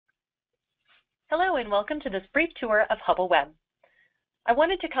Hello and welcome to this brief tour of Hubble Web. I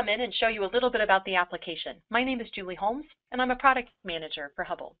wanted to come in and show you a little bit about the application. My name is Julie Holmes and I'm a product manager for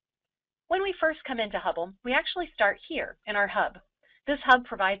Hubble. When we first come into Hubble, we actually start here in our hub. This hub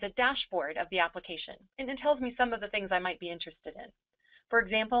provides a dashboard of the application and it tells me some of the things I might be interested in. For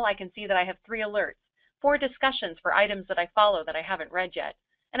example, I can see that I have 3 alerts, 4 discussions for items that I follow that I haven't read yet,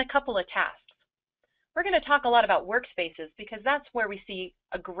 and a couple of tasks. We're going to talk a lot about Workspaces because that's where we see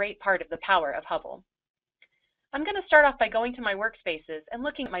a great part of the power of Hubble. I'm going to start off by going to my Workspaces and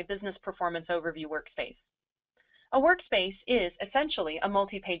looking at my Business Performance Overview workspace. A workspace is essentially a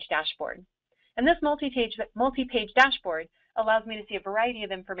multi-page dashboard. And this multi-page dashboard allows me to see a variety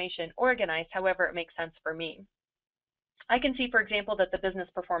of information organized however it makes sense for me. I can see, for example, that the Business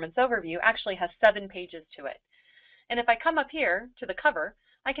Performance Overview actually has 7 pages to it. And if I come up here to the cover,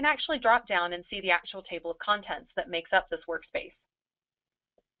 I can actually drop down and see the actual table of contents that makes up this workspace.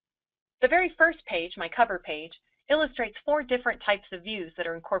 The very first page, my cover page, illustrates 4 different types of views that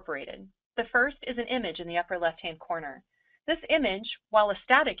are incorporated. The first is an image in the upper left-hand corner. This image, while a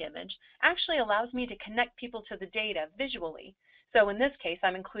static image, actually allows me to connect people to the data visually. So in this case,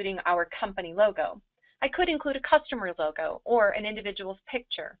 I'm including our company logo. I could include a customer logo or an individual's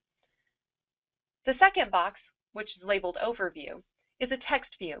picture. The second box, which is labeled Overview, is a text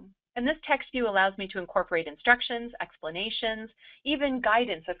view. And this text view allows me to incorporate instructions, explanations, even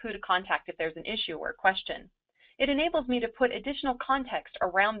guidance of who to contact if there's an issue or a question. It enables me to put additional context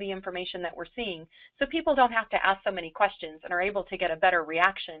around the information that we're seeing so people don't have to ask so many questions and are able to get a better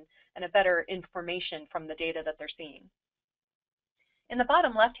reaction and a better information from the data that they're seeing. In the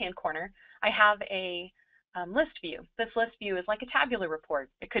bottom left-hand corner, I have a list view. This list view is like a tabular report.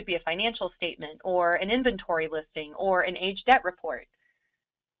 It could be a financial statement or an inventory listing or an age debt report.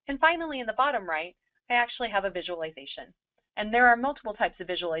 And finally, in the bottom right, I actually have a visualization. And there are multiple types of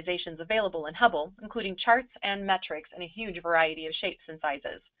visualizations available in Hubble, including charts and metrics in a huge variety of shapes and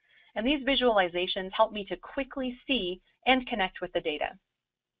sizes. And these visualizations help me to quickly see and connect with the data.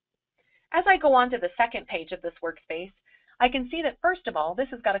 As I go on to the second page of this workspace, I can see that first of all, this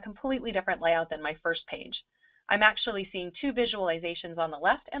has got a completely different layout than my first page. I'm actually seeing 2 visualizations on the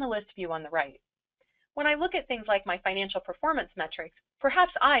left and a list view on the right. When I look at things like my financial performance metrics,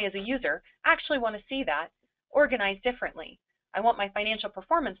 perhaps I, as a user, actually want to see that organized differently. I want my financial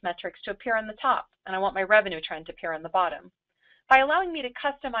performance metrics to appear on the top, and I want my revenue trend to appear on the bottom. By allowing me to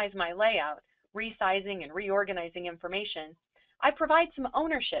customize my layout, resizing and reorganizing information, I provide some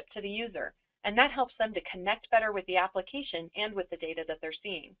ownership to the user, and that helps them to connect better with the application and with the data that they're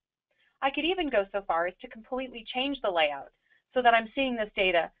seeing. I could even go so far as to completely change the layout so that I'm seeing this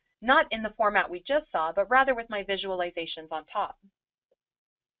data not in the format we just saw, but rather with my visualizations on top.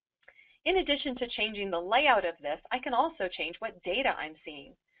 In addition to changing the layout of this, I can also change what data I'm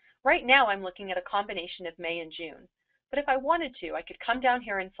seeing. Right now, I'm looking at a combination of May and June. But if I wanted to, I could come down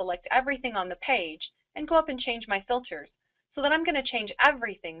here and select everything on the page and go up and change my filters so that I'm going to change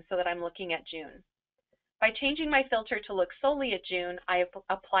everything so that I'm looking at June. By changing my filter to look solely at June, I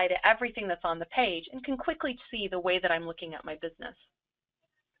apply to everything that's on the page and can quickly see the way that I'm looking at my business.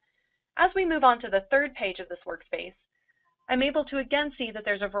 As we move on to the third page of this workspace, I'm able to again see that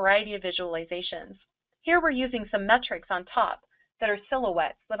there's a variety of visualizations. Here we're using some metrics on top that are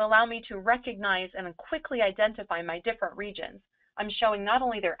silhouettes that allow me to recognize and quickly identify my different regions. I'm showing not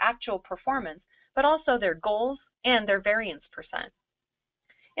only their actual performance, but also their goals and their variance percent.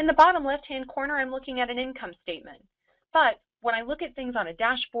 In the bottom left-hand corner, I'm looking at an income statement. But when I look at things on a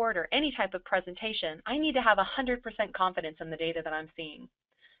dashboard or any type of presentation, I need to have 100% confidence in the data that I'm seeing.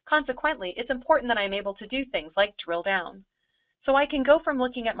 Consequently, it's important that I'm able to do things like drill down. So I can go from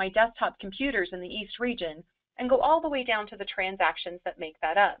looking at my desktop computers in the East region and go all the way down to the transactions that make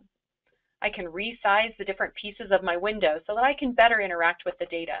that up. I can resize the different pieces of my window so that I can better interact with the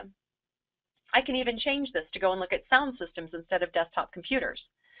data. I can even change this to go and look at sound systems instead of desktop computers.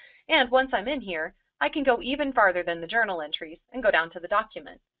 And once I'm in here, I can go even farther than the journal entries and go down to the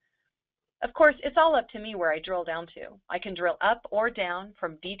document. Of course, it's all up to me where I drill down to. I can drill up or down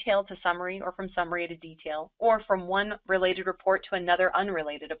from detail to summary or from summary to detail or from one related report to another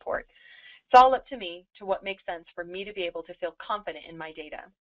unrelated report. It's all up to me to what makes sense for me to be able to feel confident in my data.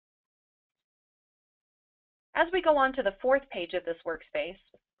 As we go on to the fourth page of this workspace,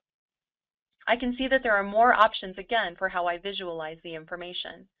 I can see that there are more options again for how I visualize the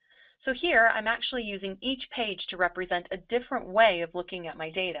information. So here I'm actually using each page to represent a different way of looking at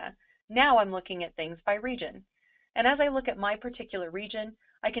my data. Now I'm looking at things by region. And as I look at my particular region,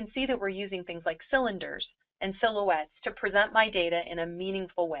 I can see that we're using things like cylinders and silhouettes to present my data in a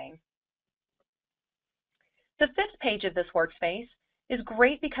meaningful way. The fifth page of this workspace is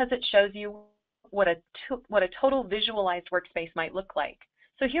great because it shows you what a total visualized workspace might look like.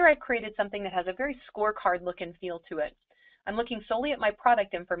 So here I've created something that has a very scorecard look and feel to it. I'm looking solely at my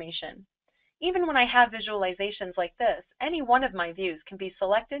product information. Even when I have visualizations like this, any one of my views can be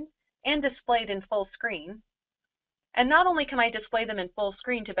selected and displayed in full screen. And not only can I display them in full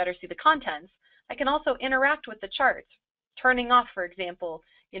screen to better see the contents, I can also interact with the charts, turning off, for example,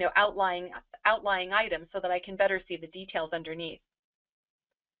 outlying items so that I can better see the details underneath.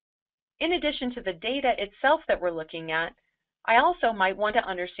 In addition to the data itself that we're looking at, I also might want to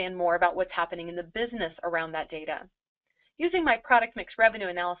understand more about what's happening in the business around that data. Using my product mix revenue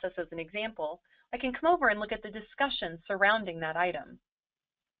analysis as an example, I can come over and look at the discussion surrounding that item.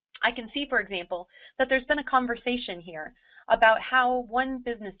 I can see, for example, that there's been a conversation here about how one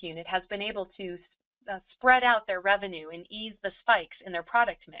business unit has been able to spread out their revenue and ease the spikes in their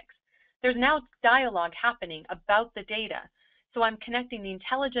product mix. There's now dialogue happening about the data. So I'm connecting the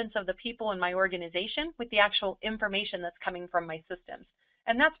intelligence of the people in my organization with the actual information that's coming from my systems.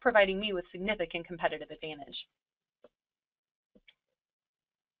 And that's providing me with significant competitive advantage.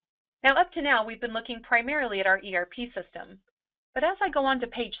 Now, up to now, we've been looking primarily at our ERP system. But as I go on to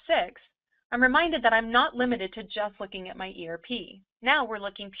page 6, I'm reminded that I'm not limited to just looking at my ERP. Now we're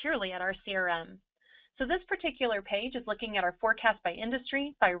looking purely at our CRM. So this particular page is looking at our forecast by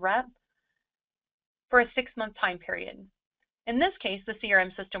industry, by rep, for a 6-month time period. In this case, the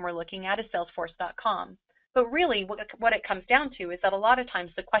CRM system we're looking at is Salesforce.com. But really, what it comes down to is that a lot of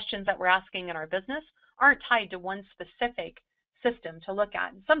times the questions that we're asking in our business aren't tied to one specific system to look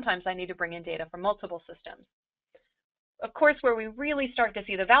at. Sometimes I need to bring in data from multiple systems. Of course, where we really start to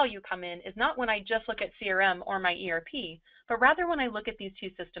see the value come in is not when I just look at CRM or my ERP, but rather when I look at these two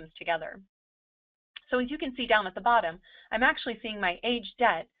systems together. So as you can see down at the bottom, I'm actually seeing my age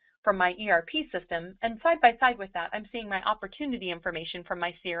debt from my ERP system, and side by side with that, I'm seeing my opportunity information from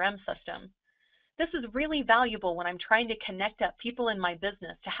my CRM system. This is really valuable when I'm trying to connect up people in my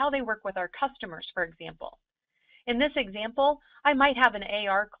business to how they work with our customers, for example. In this example, I might have an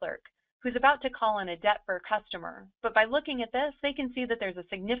AR clerk who's about to call in a debt for a customer, but by looking at this, they can see that there's a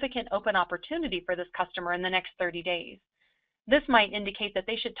significant open opportunity for this customer in the next 30 days. This might indicate that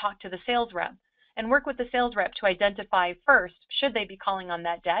they should talk to the sales rep and work with the sales rep to identify first, should they be calling on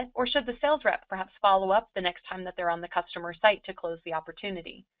that debt, or should the sales rep perhaps follow up the next time that they're on the customer site to close the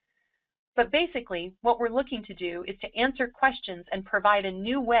opportunity. But basically, what we're looking to do is to answer questions and provide a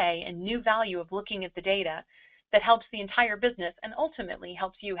new way and new value of looking at the data that helps the entire business and ultimately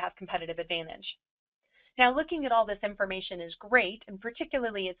helps you have competitive advantage. Now, looking at all this information is great, and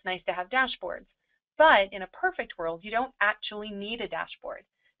particularly it's nice to have dashboards. But in a perfect world, you don't actually need a dashboard,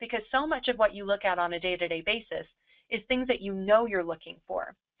 because so much of what you look at on a day-to-day basis is things that you know you're looking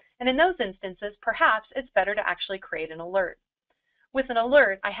for. And in those instances, perhaps it's better to actually create an alert. With an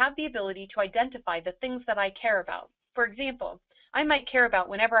alert, I have the ability to identify the things that I care about. For example, I might care about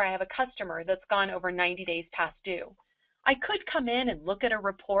whenever I have a customer that's gone over 90 days past due. I could come in and look at a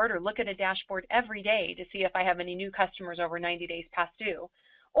report or look at a dashboard every day to see if I have any new customers over 90 days past due.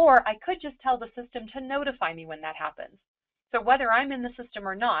 Or I could just tell the system to notify me when that happens. So whether I'm in the system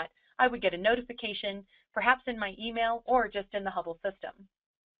or not, I would get a notification, perhaps in my email or just in the Hubble system.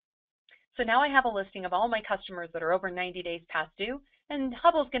 So now I have a listing of all my customers that are over 90 days past due, and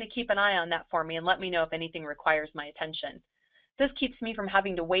Hubble's going to keep an eye on that for me and let me know if anything requires my attention. This keeps me from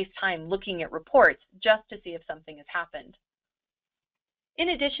having to waste time looking at reports just to see if something has happened. In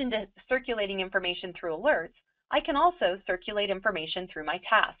addition to circulating information through alerts, I can also circulate information through my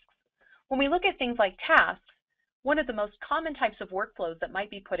tasks. When we look at things like tasks, one of the most common types of workflows that might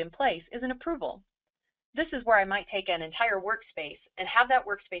be put in place is an approval. This is where I might take an entire workspace and have that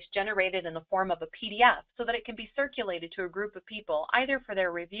workspace generated in the form of a PDF so that it can be circulated to a group of people either for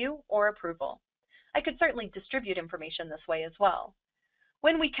their review or approval. I could certainly distribute information this way as well.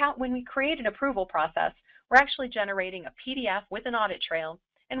 When we create an approval process, we're actually generating a PDF with an audit trail,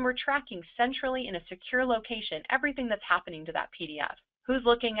 and we're tracking centrally in a secure location everything that's happening to that PDF. Who's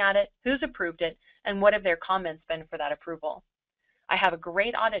looking at it, who's approved it, and what have their comments been for that approval. I have a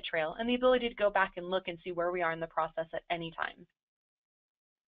great audit trail and the ability to go back and look and see where we are in the process at any time.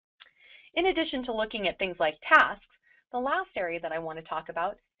 In addition to looking at things like tasks, the last area that I want to talk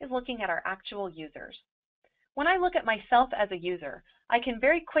about is looking at our actual users. When I look at myself as a user, I can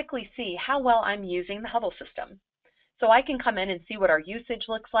very quickly see how well I'm using the Hubble system. So I can come in and see what our usage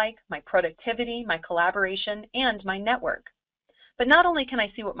looks like, my productivity, my collaboration, and my network. But not only can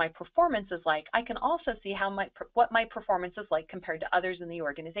I see what my performance is like, I can also see what my performance is like compared to others in the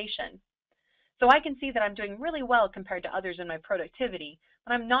organization. So I can see that I'm doing really well compared to others in my productivity,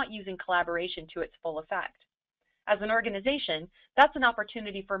 but I'm not using collaboration to its full effect. As an organization, that's an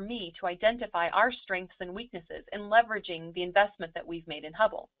opportunity for me to identify our strengths and weaknesses in leveraging the investment that we've made in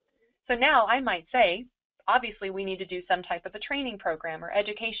Hubble. So now I might say, obviously we need to do some type of a training program or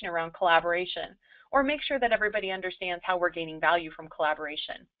education around collaboration, or make sure that everybody understands how we're gaining value from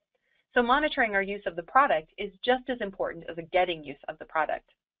collaboration. So monitoring our use of the product is just as important as getting use of the product.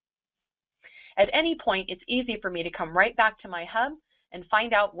 At any point, it's easy for me to come right back to my hub and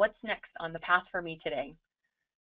find out what's next on the path for me today.